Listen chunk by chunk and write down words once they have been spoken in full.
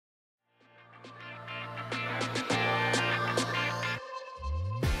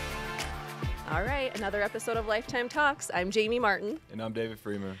All right, another episode of Lifetime Talks. I'm Jamie Martin. And I'm David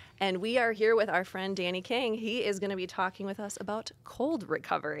Freeman. And we are here with our friend Danny King. He is going to be talking with us about cold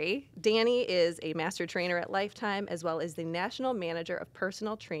recovery. Danny is a master trainer at Lifetime, as well as the National Manager of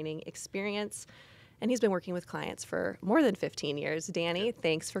Personal Training Experience. And he's been working with clients for more than 15 years. Danny,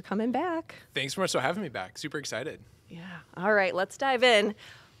 thanks for coming back. Thanks so much for having me back. Super excited. Yeah. All right, let's dive in.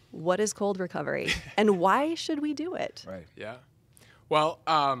 What is cold recovery and why should we do it? Right. Yeah. Well,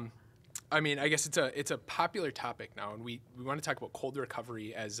 I mean, I guess it's a popular topic now, and we want to talk about cold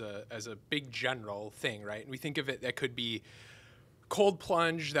recovery as a big general thing, right? And we think of it that could be cold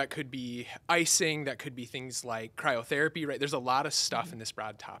plunge, that could be icing, that could be things like cryotherapy, right? There's a lot of stuff in this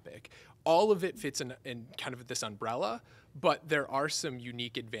broad topic. All of it fits in kind of this umbrella, but there are some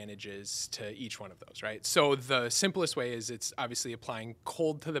unique advantages to each one of those, right? So the simplest way is it's obviously applying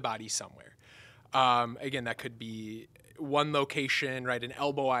cold to the body somewhere. Again, that could be one location, right? An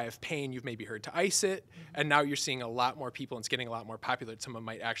elbow, I have pain, you've maybe heard to ice it. And now you're seeing a lot more people, and it's getting a lot more popular. Someone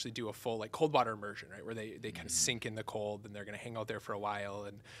might actually do a full like cold water immersion, right? Where they kind of sink in the cold and they're going to hang out there for a while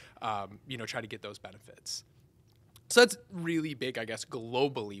and, try to get those benefits. So that's really big, I guess,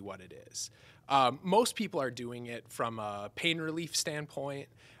 globally what it is. Most people are doing it from a pain relief standpoint.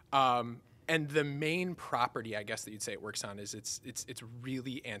 And the main property, I guess, that you'd say it works on is it's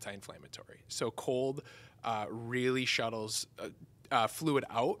really anti-inflammatory. So cold really shuttles fluid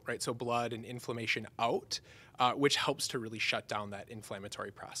out, right? So blood and inflammation out, which helps to really shut down that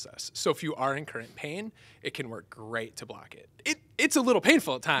inflammatory process. So if you are in current pain, it can work great to block it. It's a little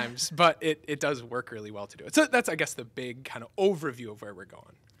painful at times, but it does work really well to do it. So that's, I guess, the big kind of overview of where we're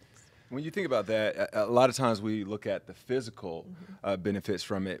going. When you think about that, a lot of times we look at the physical benefits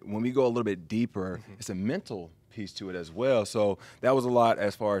from it. When we go a little bit deeper, it's a mental piece to it as well. So that was a lot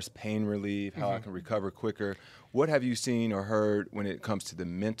as far as pain relief, how I can recover quicker. What have you seen or heard when it comes to the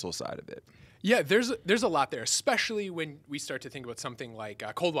mental side of it? Yeah, there's a lot there, especially when we start to think about something like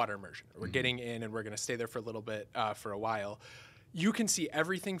cold water immersion. We're getting in and we're going to stay there for a little bit, for a while. You can see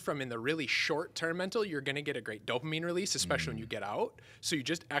everything from in the really short-term mental, you're going to get a great dopamine release, especially when you get out. So you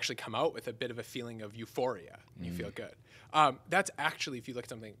just actually come out with a bit of a feeling of euphoria, and you feel good. That's actually, if you look at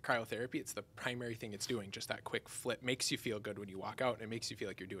something like cryotherapy, it's the primary thing it's doing. Just that quick flip makes you feel good when you walk out, and it makes you feel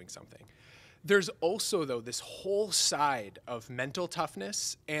like you're doing something. There's also, though, this whole side of mental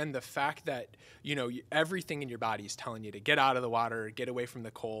toughness and the fact that, everything in your body is telling you to get out of the water, get away from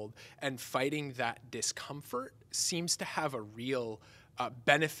the cold, and fighting that discomfort seems to have a real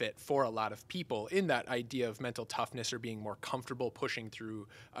benefit for a lot of people in that idea of mental toughness or being more comfortable pushing through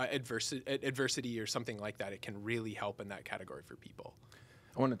adversity or something like that. It can really help in that category for people.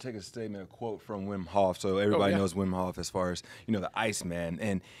 I want to take a statement, a quote from Wim Hof. So everybody knows Wim Hof as far as, the Iceman.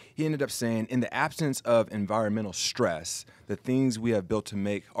 And he ended up saying, in the absence of environmental stress, the things we have built to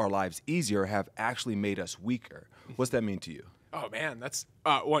make our lives easier have actually made us weaker. What's that mean to you? Oh, man, that's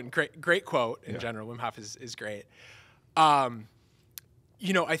one great quote in general. Wim Hof is great. I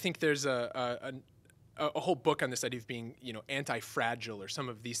think there's a whole book on this idea of being, anti-fragile or some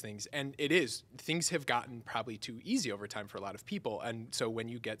of these things. And it is. Things have gotten probably too easy over time for a lot of people. And so when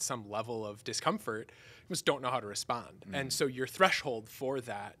you get some level of discomfort, you just don't know how to respond. And so your threshold for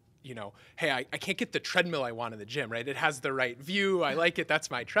that, hey, I can't get the treadmill I want in the gym, right? It has the right view. I like it. That's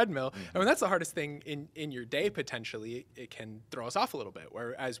my treadmill. I mean, that's the hardest thing in your day, potentially. It can throw us off a little bit.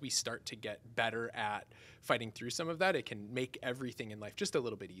 Whereas we start to get better at fighting through some of that, it can make everything in life just a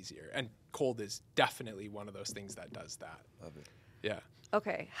little bit easier. And cold is definitely one of those things that does that. Love it. Yeah.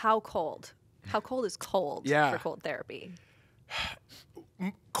 Okay, how cold? How cold is cold for cold therapy?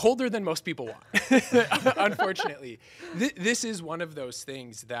 Colder than most people want, unfortunately. This is one of those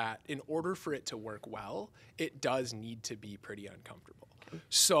things that in order for it to work well, it does need to be pretty uncomfortable.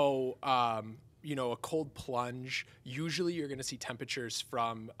 So, a cold plunge, usually you're going to see temperatures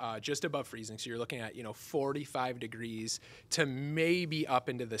from just above freezing. So you're looking at, 45 degrees to maybe up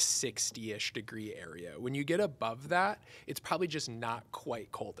into the 60-ish degree area. When you get above that, it's probably just not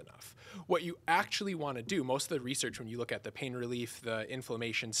quite cold enough. What you actually want to do, most of the research, when you look at the pain relief, the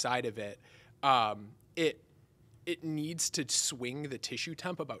inflammation side of it, it needs to swing the tissue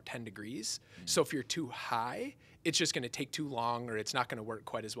temp about 10 degrees. So if you're too high, it's just going to take too long, or it's not going to work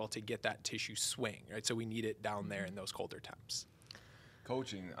quite as well to get that tissue swing, right? So we need it down there in those colder temps.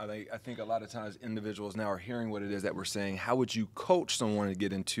 Coaching, I think a lot of times individuals now are hearing what it is that we're saying. How would you coach someone to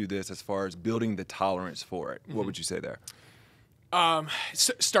get into this as far as building the tolerance for it? What would you say there?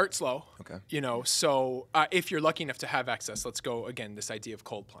 Start slow. Okay. So if you're lucky enough to have access, let's go again, this idea of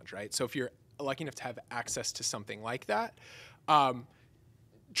cold plunge, right? So if you're lucky enough to have access to something like that,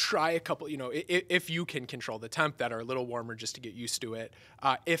 try a couple, if you can control the temp, that are a little warmer just to get used to it.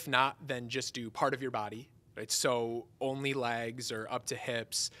 If not, then just do part of your body, right? So only legs or up to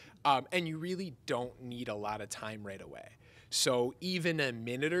hips. And you really don't need a lot of time right away. So even a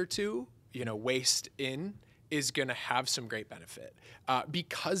minute or two, waist in, is going to have some great benefit.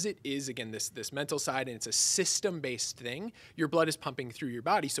 Because it is, again, this mental side, and it's a system-based thing, your blood is pumping through your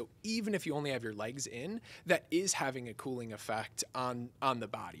body. So even if you only have your legs in, that is having a cooling effect on the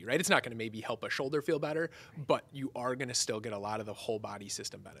body, right? It's not going to maybe help a shoulder feel better, but you are going to still get a lot of the whole body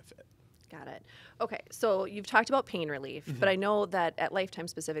system benefit. Got it. Okay, so you've talked about pain relief, but I know that at Lifetime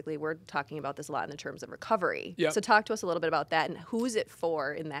specifically, we're talking about this a lot in the terms of recovery. Yep. So talk to us a little bit about that and who is it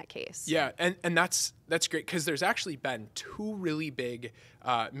for in that case? Yeah, and that's great, because there's actually been two really big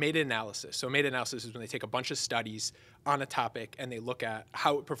meta-analysis. So meta-analysis is when they take a bunch of studies on a topic and they look at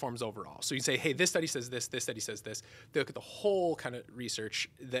how it performs overall. So you say, hey, this study says this study says this. They look at the whole kind of research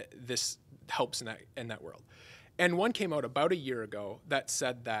that this helps in that world. And one came out about a year ago that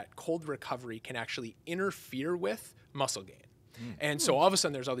said that cold recovery can actually interfere with muscle gain. And so all of a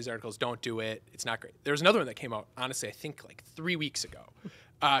sudden there's all these articles, don't do it, it's not great. There was another one that came out, honestly, I think like 3 weeks ago.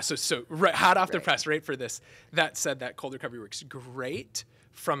 So right, hot off the press, right, for this, that said that cold recovery works great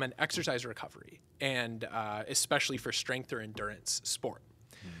from an exercise recovery, and especially for strength or endurance sport.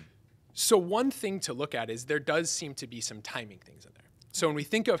 So one thing to look at is there does seem to be some timing things in there. So when we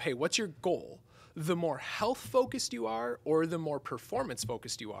think of, hey, what's your goal? The more health-focused you are, or the more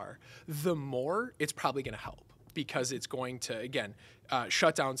performance-focused you are, the more it's probably going to help, because it's going to, again,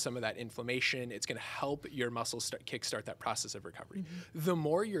 shut down some of that inflammation. It's going to help your muscles kickstart that process of recovery. The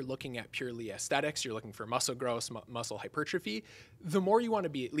more you're looking at purely aesthetics, you're looking for muscle growth, muscle hypertrophy, the more you want to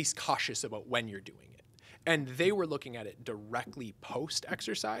be at least cautious about when you're doing it. And they were looking at it directly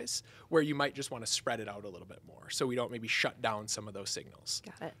post-exercise, where you might just want to spread it out a little bit more, so we don't maybe shut down some of those signals.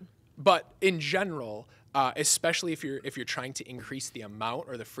 Got it. But in general, especially if you're trying to increase the amount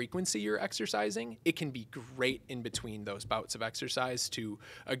or the frequency you're exercising, it can be great in between those bouts of exercise to,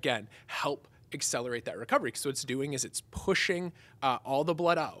 again, help accelerate that recovery. Because what it's doing is it's pushing all the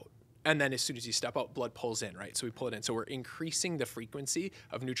blood out. And then as soon as you step out, blood pulls in, right? So we pull it in. So we're increasing the frequency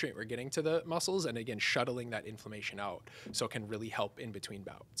of nutrient we're getting to the muscles, and again, shuttling that inflammation out. So it can really help in between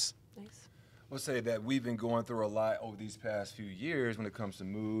bouts. Nice. We'll say that we've been going through a lot over these past few years when it comes to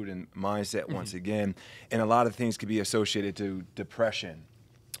mood and mindset once again. And a lot of things could be associated to depression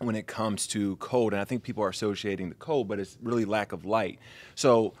when it comes to cold. And I think people are associating the cold, but it's really lack of light.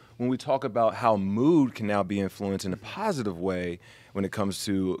 So when we talk about how mood can now be influenced in a positive way when it comes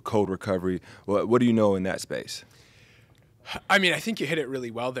to cold recovery, what do you know in that space? I mean, I think you hit it really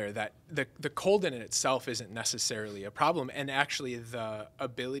well there, that the cold in itself isn't necessarily a problem. And actually the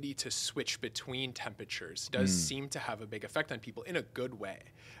ability to switch between temperatures does seem to have a big effect on people in a good way.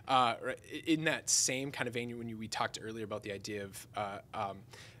 In that same kind of vein, when we talked earlier about the idea of,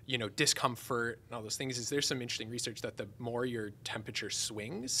 discomfort and all those things, is there's some interesting research that the more your temperature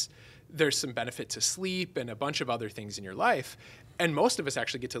swings, there's some benefit to sleep and a bunch of other things in your life. And most of us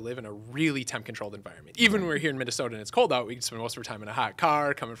actually get to live in a really temp-controlled environment. Even when we're here in Minnesota and it's cold out, we can spend most of our time in a hot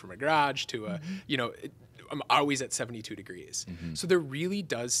car, coming from a garage to I'm always at 72 degrees. So there really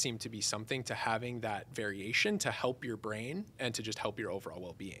does seem to be something to having that variation to help your brain and to just help your overall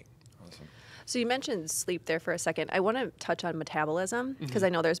well-being. Awesome. So you mentioned sleep there for a second. I want to touch on metabolism, because I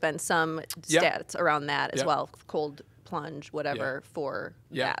know there's been some stats around that as well, cold plunge, whatever, for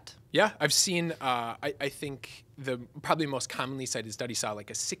that. Yeah, I've seen, I think the probably most commonly cited study saw like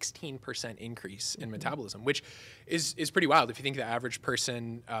a 16% increase in metabolism, which is pretty wild. If you think the average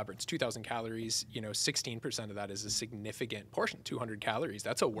person burns 2,000 calories, 16% of that is a significant portion, 200 calories.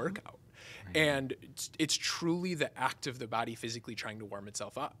 That's a workout. And it's truly the act of the body physically trying to warm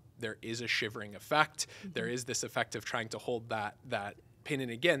itself up. There is a shivering effect. There is this effect of trying to hold that pain.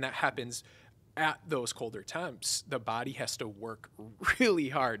 And again, that happens at those colder temps. The body has to work really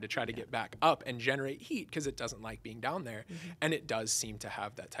hard to try to get back up and generate heat, because it doesn't like being down there. And it does seem to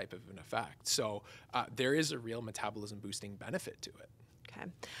have that type of an effect. So there is a real metabolism boosting benefit to it. Okay.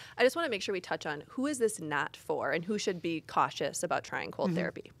 I just want to make sure we touch on who is this not for, and who should be cautious about trying cold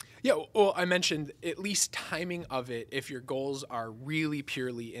therapy. Yeah, well, I mentioned at least timing of it. If your goals are really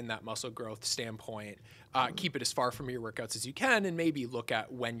purely in that muscle growth standpoint, keep it as far from your workouts as you can, and maybe look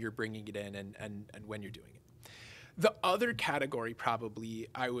at when you're bringing it in and when you're doing it. The other category probably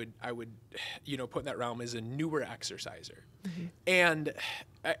I would put in that realm is a newer exerciser. And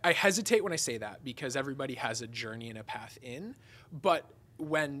I hesitate when I say that, because everybody has a journey and a path in, but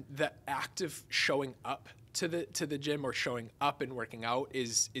when the act of showing up to the gym or showing up and working out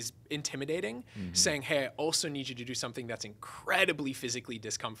is intimidating. Saying, hey, I also need you to do something that's incredibly physically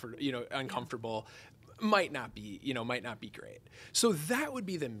uncomfortable, might not be great. So that would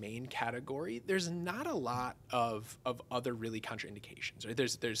be the main category. There's not a lot of other really contraindications, right?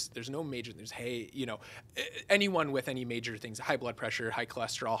 There's no major things. Hey, anyone with any major things, high blood pressure, high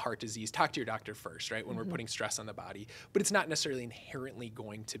cholesterol, heart disease, talk to your doctor first, right? When we're putting stress on the body. But it's not necessarily inherently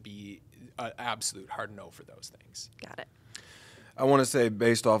going to be an absolute hard no for those things. Got it. I want to say,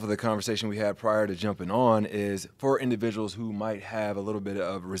 based off of the conversation we had prior to jumping on, is for individuals who might have a little bit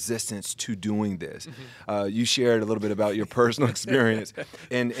of resistance to doing this. You shared a little bit about your personal experience,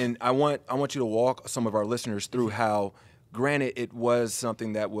 and I want you to walk some of our listeners through how, granted, it was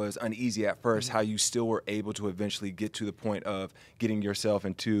something that was uneasy at first, how you still were able to eventually get to the point of getting yourself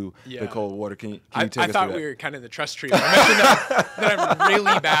into the cold water. Can you take us through that? I thought we were kind of the trust tree. I mentioned that I'm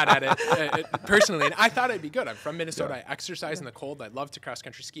really bad at it personally, and I thought I'd be good. I'm from Minnesota. I exercise in the cold. I love to cross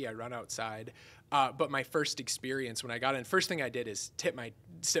country ski. I run outside. But my first experience when I got in, first thing I did is tip my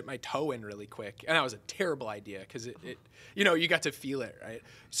toe in really quick, and that was a terrible idea because it you got to feel it, right?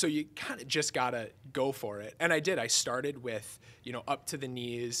 So you kind of just gotta go for it, and I did. I started with up to the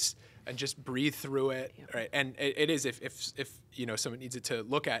knees and just breathe through it, right? And it is if someone needs it to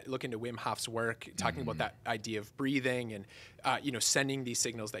look into Wim Hof's work, talking about that idea of breathing and sending these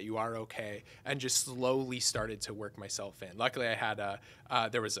signals that you are okay, and just slowly started to work myself in. Luckily, I had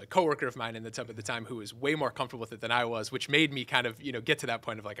there was a coworker of mine in the tub at the time who was way more comfortable with it than I was, which made me kind of get to that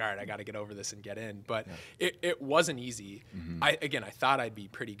point of like, all right, I got to get over this and get in. But it wasn't easy. I thought I'd be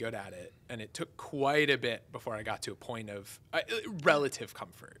pretty good at it, and it took quite a bit before I got to a point of relative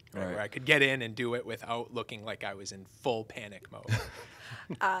comfort, right? Where I could get in and do it without looking like I was in full panic mode.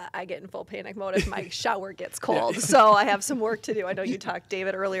 I get in full panic mode if my shower gets cold, so I have some work to do. I know you talked,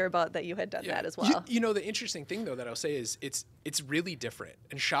 David, earlier about that you had done that as well. The interesting thing, though, that I'll say is it's really different.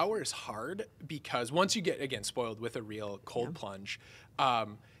 And shower is hard because once you get, again, spoiled with a real cold plunge,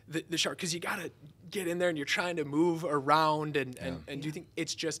 the shower, because you got to get in there and you're trying to move around and do you think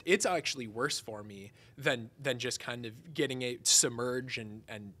it's actually worse for me than just kind of getting it submerge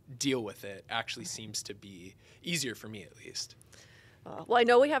and deal with it actually seems to be easier for me, at least. Well, I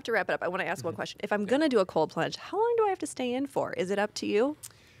know we have to wrap it up. I want to ask one question. If I'm going to do a cold plunge, how long do I have to stay in for? Is it up to you?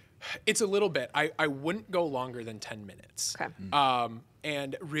 It's a little bit. I wouldn't go longer than 10 minutes. Okay.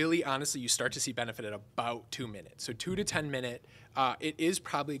 And really, honestly, you start to see benefit at about 2 minutes. So 2 to 10 minute, it is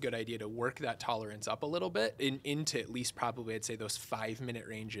probably a good idea to work that tolerance up a little bit into at least probably, I'd say, those 5-minute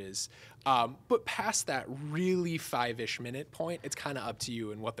ranges. But past that really 5-ish minute point, it's kind of up to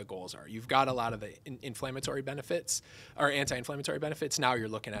you and what the goals are. You've got a lot of the inflammatory benefits or anti-inflammatory benefits. Now you're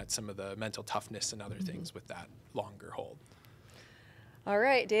looking at some of the mental toughness and other things with that longer hold. All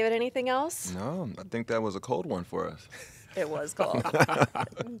right, David, anything else? No, I think that was a cold one for us. It was cold.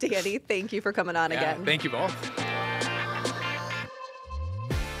 Danny, thank you for coming on again. Thank you both.